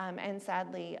 And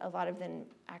sadly, a lot of them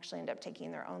actually end up taking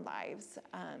their own lives.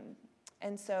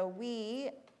 And so we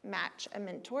match a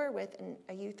mentor with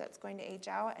a youth that's going to age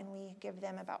out, and we give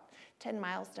them about 10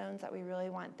 milestones that we really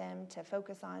want them to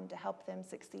focus on to help them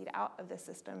succeed out of the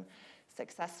system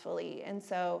successfully. And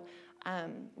so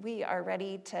we are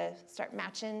ready to start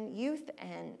matching youth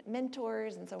and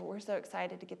mentors, and so we're so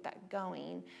excited to get that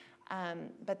going.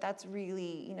 But that's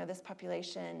really, this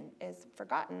population is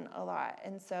forgotten a lot.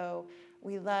 And so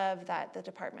we love that the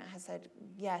department has said,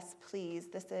 yes, please,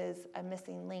 this is a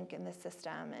missing link in the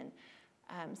system.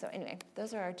 And so anyway,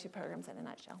 those are our two programs in a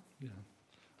nutshell.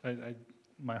 Yeah.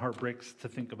 My heart breaks to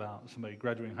think about somebody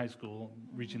graduating high school,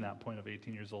 reaching that point of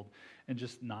 18 years old, and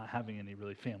just not having any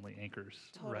really family anchors,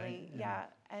 totally, right? Yeah.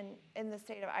 And in the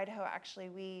state of Idaho,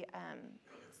 actually,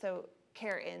 so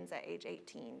care ends at age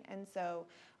 18. And so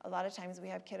a lot of times we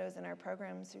have kiddos in our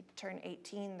programs who turn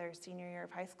 18 their senior year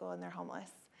of high school, and they're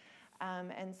homeless.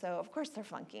 And so, of course, they're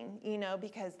flunking,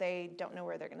 because they don't know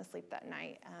where they're going to sleep that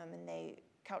night. And they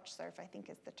couch surf, I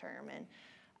think is the term.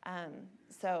 And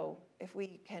so if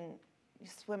we can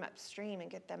swim upstream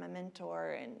and get them a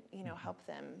mentor and, help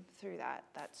them through that,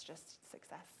 that's just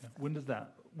success. Yeah. When does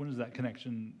that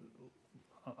connection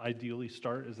ideally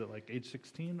start? Is it like age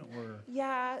 16 or?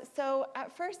 Yeah, so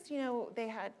at first, they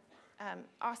had,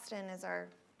 Austin is our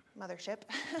mothership.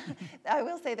 I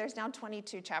will say there's now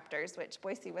 22 chapters, which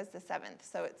Boise was the 7th,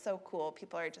 so it's so cool.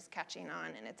 People are just catching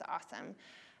on, and it's awesome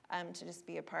to just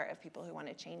be a part of people who want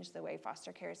to change the way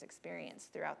foster care is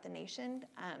experienced throughout the nation.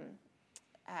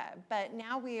 But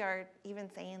now we are even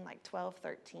saying like 12,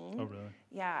 13. Oh, really?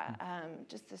 Yeah,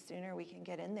 just the sooner we can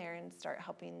get in there and start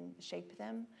helping shape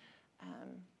them,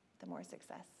 the more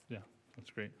success. Yeah, that's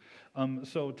great.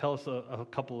 So tell us a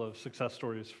couple of success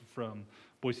stories from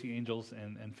Boise Angels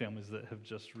and families that have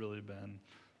just really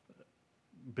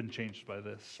been changed by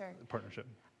this partnership.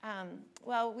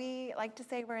 Well, we like to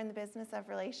say we're in the business of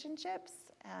relationships.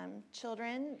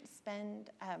 Children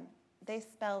they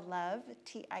spell love,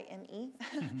 T-I-M-E.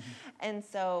 And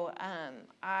so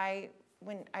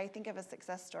when I think of a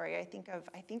success story, I think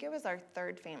it was our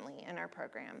third family in our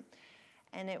program.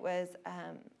 And it was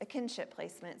a kinship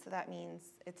placement, so that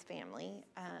means it's family.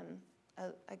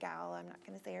 A gal, I'm not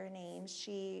going to say her name,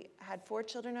 she had 4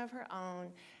 children of her own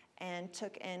and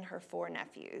took in her 4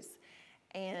 nephews.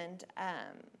 And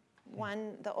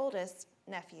the oldest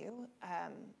nephew,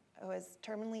 was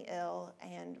terminally ill,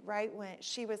 and right when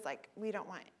she was like, we don't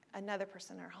want another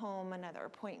person in our home, another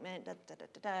appointment,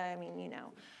 I mean,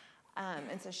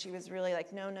 and so she was really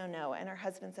like, no. And her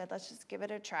husband said, let's just give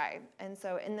it a try. And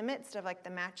so in the midst of like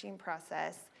the matching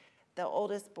process, the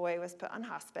oldest boy was put on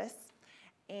hospice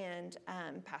and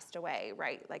passed away,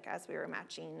 right, like as we were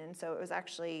matching. And so it was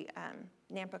actually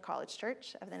Nampa College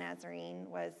Church of the Nazarene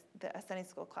a Sunday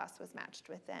school class was matched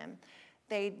with them.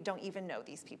 They don't even know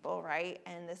these people, right?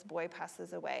 And this boy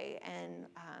passes away, and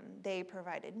they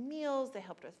provided meals, they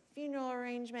helped with funeral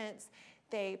arrangements,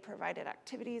 they provided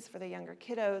activities for the younger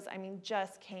kiddos. I mean,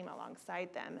 just came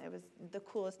alongside them. It was the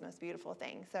coolest, most beautiful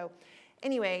thing. So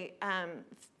anyway,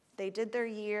 they did their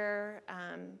year.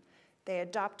 They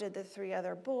adopted the 3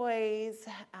 other boys,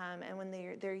 and when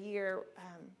their year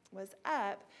was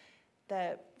up,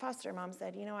 the foster mom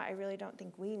said, I really don't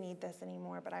think we need this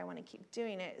anymore, but I want to keep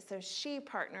doing it. So she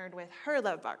partnered with her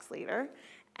Love Box leader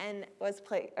and was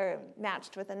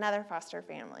matched with another foster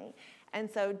family.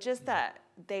 And so just that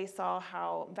they saw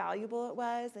how valuable it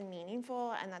was and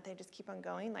meaningful, and that they just keep on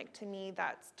going, like, to me,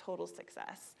 that's total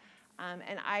success.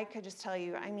 And I could just tell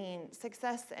you, I mean,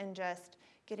 success in just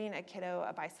getting a kiddo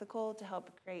a bicycle to help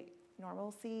create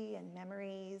normalcy and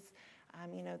memories.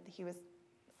 He was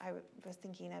was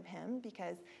thinking of him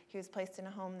because he was placed in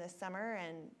a home this summer,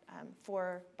 and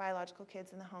 4 biological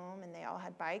kids in the home, and they all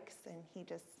had bikes, and he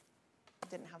just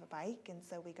didn't have a bike, and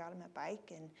so we got him a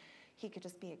bike, and he could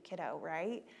just be a kiddo,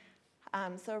 right?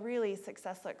 So really,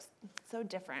 success looks so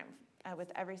different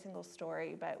with every single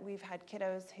story, but we've had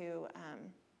kiddos who,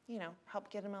 help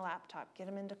get them a laptop, get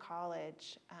them into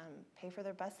college, pay for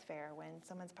their bus fare when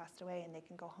someone's passed away and they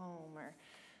can go home, or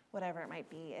whatever it might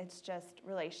be. It's just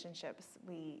relationships.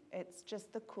 It's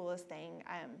just the coolest thing.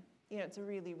 It's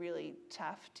really, really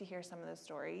tough to hear some of those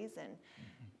stories,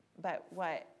 but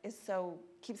what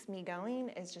keeps me going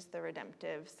is just the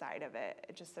redemptive side of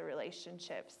it, just the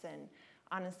relationships, and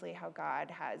honestly how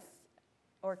God has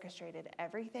orchestrated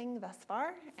everything thus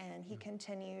far, and he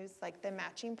continues. Like, the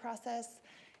matching process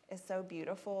is so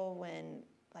beautiful when,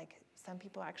 like, some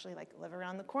people actually, like, live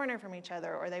around the corner from each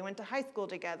other, or they went to high school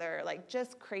together, like,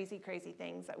 just crazy, crazy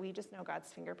things that we just know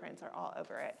God's fingerprints are all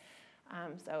over it.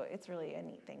 So it's really a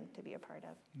neat thing to be a part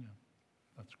of. Yeah,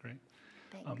 that's great.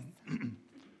 Thanks.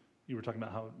 You were talking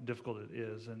about how difficult it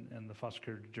is, and the foster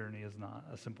care journey is not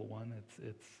a simple one.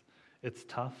 It's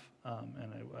tough,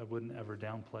 and I wouldn't ever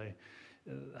downplay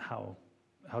how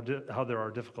there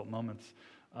are difficult moments,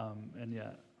 and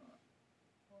yet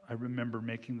I remember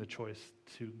making the choice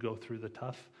to go through the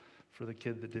tough for the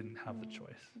kid that didn't have the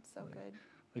choice. It's so good.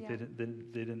 Like, Yeah. they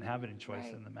didn't have any choice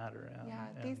Right. in the matter.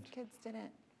 These kids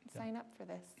didn't sign up for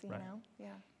this, you Right. know?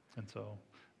 Yeah. And so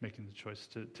making the choice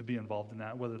to be involved in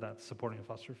that, whether that's supporting a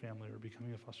foster family or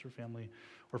becoming a foster family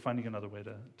or finding another way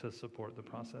to support the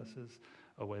process, is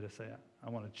a way to say, I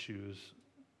want to choose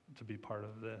to be part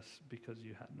of this because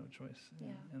you had no choice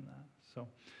in that. So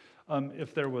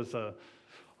if there was a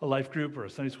life group or a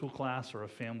Sunday school class or a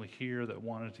family here that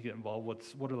wanted to get involved,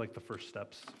 what are like the first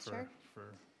steps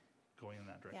for going in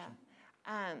that direction?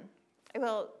 Yeah.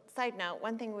 Well, side note,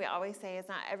 one thing we always say is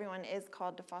not everyone is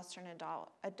called to foster and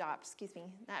adopt,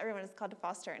 not everyone is called to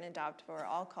foster and adopt, but we're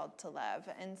all called to love.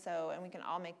 And we can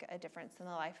all make a difference in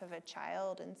the life of a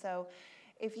child. And so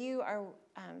if you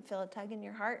feel a tug in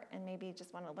your heart and maybe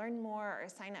just want to learn more or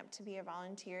sign up to be a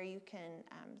volunteer, you can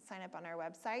sign up on our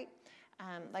website.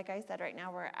 Like I said, right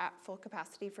now we're at full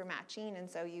capacity for matching,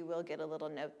 and so you will get a little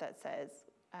note that says,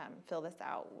 fill this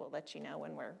out. We'll let you know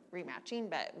when we're rematching,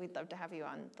 but we'd love to have you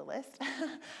on the list.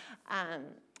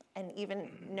 And even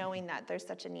knowing that there's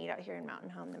such a need out here in Mountain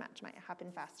Home, the match might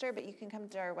happen faster, but you can come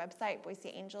to our website,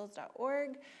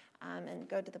 boiseangels.org, and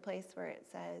go to the place where it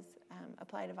says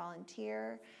apply to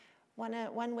volunteer.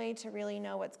 One way to really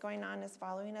know what's going on is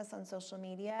following us on social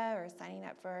media or signing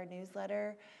up for our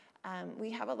newsletter.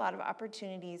 We have a lot of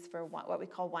opportunities for what we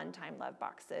call one-time love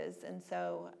boxes. And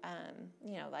so,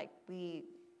 like we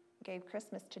gave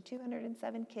Christmas to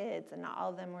 207 kids, and not all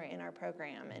of them were in our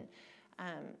program. And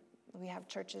we have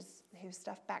churches who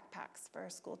stuff backpacks for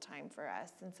school time for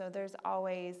us. And so there's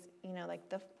always,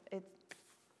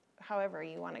 however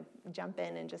you want to jump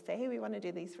in and just say, hey, we want to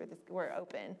do these for this, we're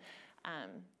open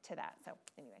to that. So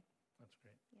anyway. That's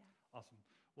great. Yeah. Awesome.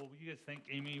 Well, will you guys thank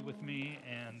Amy with me,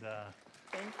 and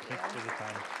thanks for the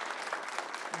time.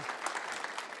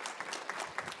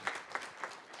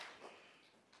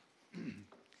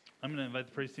 I'm going to invite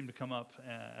the praise team to come up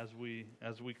as we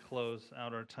close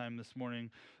out our time this morning.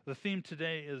 The theme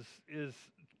today is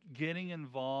getting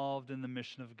involved in the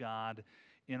mission of God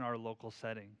in our local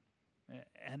setting.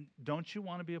 And don't you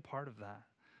want to be a part of that?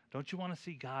 Don't you want to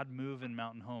see God move in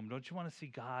Mountain Home? Don't you want to see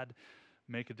God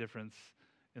make a difference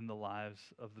in the lives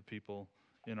of the people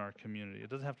in our community? It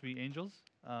doesn't have to be Angels.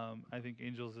 I think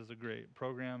Angels is a great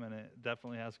program, and it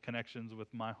definitely has connections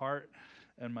with my heart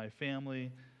and my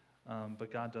family.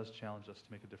 But God does challenge us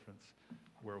to make a difference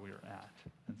where we are at.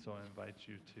 And so I invite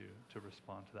you to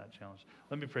respond to that challenge.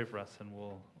 Let me pray for us, and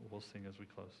we'll sing as we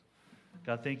close.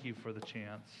 God, thank you for the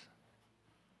chance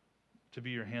to be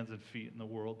your hands and feet in the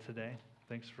world today.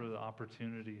 Thanks for the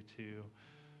opportunity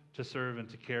to serve and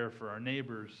to care for our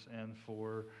neighbors and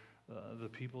for the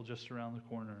people just around the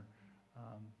corner.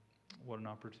 What an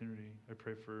opportunity. I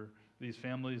pray for these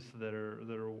families that are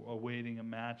awaiting a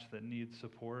match, that need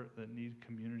support, that need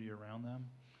community around them.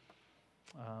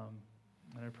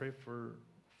 And I pray for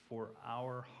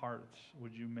our hearts.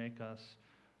 Would you make us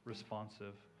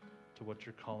responsive to what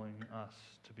you're calling us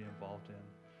to be involved in?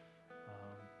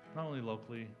 Not only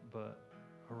locally, but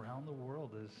around the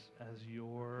world as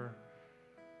your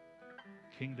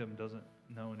kingdom doesn't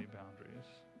know any boundaries,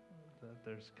 that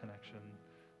there's connection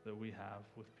that we have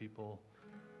with people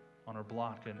on our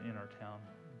block and in our town,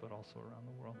 but also around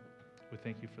the world. We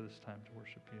thank you for this time to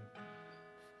worship you.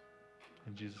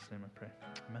 In Jesus' name I pray.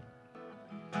 Amen.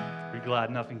 Be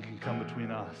glad nothing can come between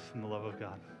us and the love of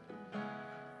God.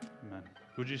 Amen.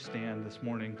 Would you stand this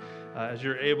morning as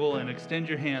you're able and extend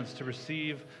your hands to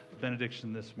receive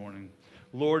benediction this morning?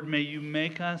 Lord, may you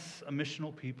make us a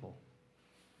missional people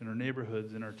in our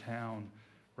neighborhoods, in our town,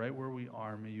 right where we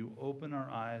are. May you open our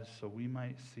eyes so we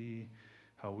might see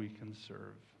how we can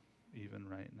serve even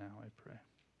right now, I pray.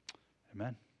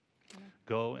 Amen.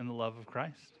 Go in the love of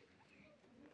Christ.